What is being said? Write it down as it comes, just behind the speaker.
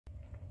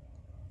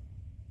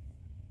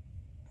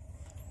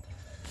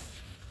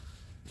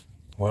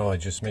Well, I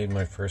just made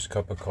my first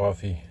cup of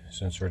coffee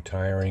since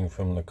retiring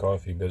from the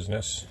coffee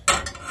business.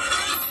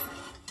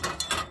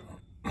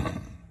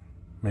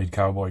 Made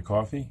Cowboy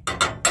coffee.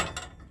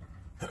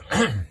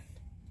 Am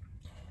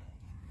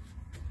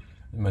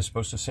I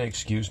supposed to say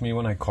excuse me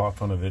when I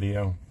cough on a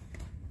video?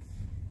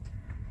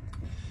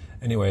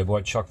 Anyway, I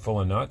bought chock full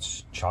of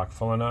nuts,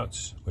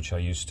 which I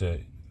used to,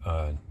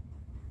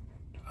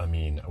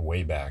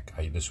 way back.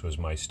 This was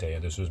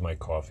my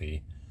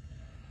coffee,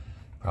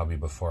 probably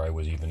before I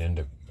was even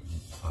into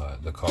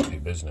the coffee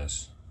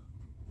business.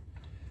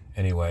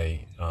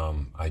 Anyway,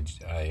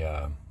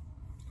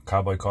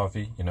 Cowboy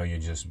coffee, you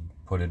just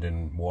put it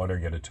in water,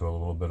 get it to a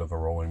little bit of a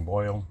rolling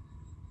boil,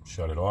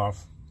 shut it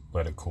off,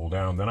 let it cool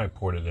down. Then I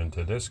poured it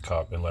into this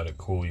cup and let it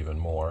cool even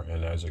more.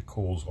 And as it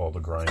cools, all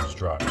the grinds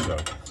drop. So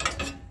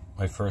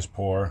my first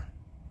pour,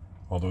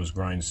 all those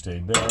grinds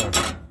stayed there.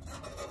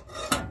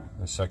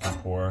 The second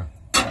pour,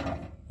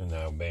 and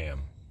now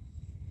bam.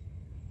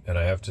 And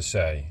I have to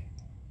say,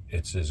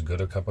 it's as good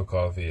a cup of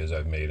coffee as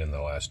I've made in the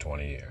last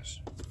 20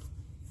 years.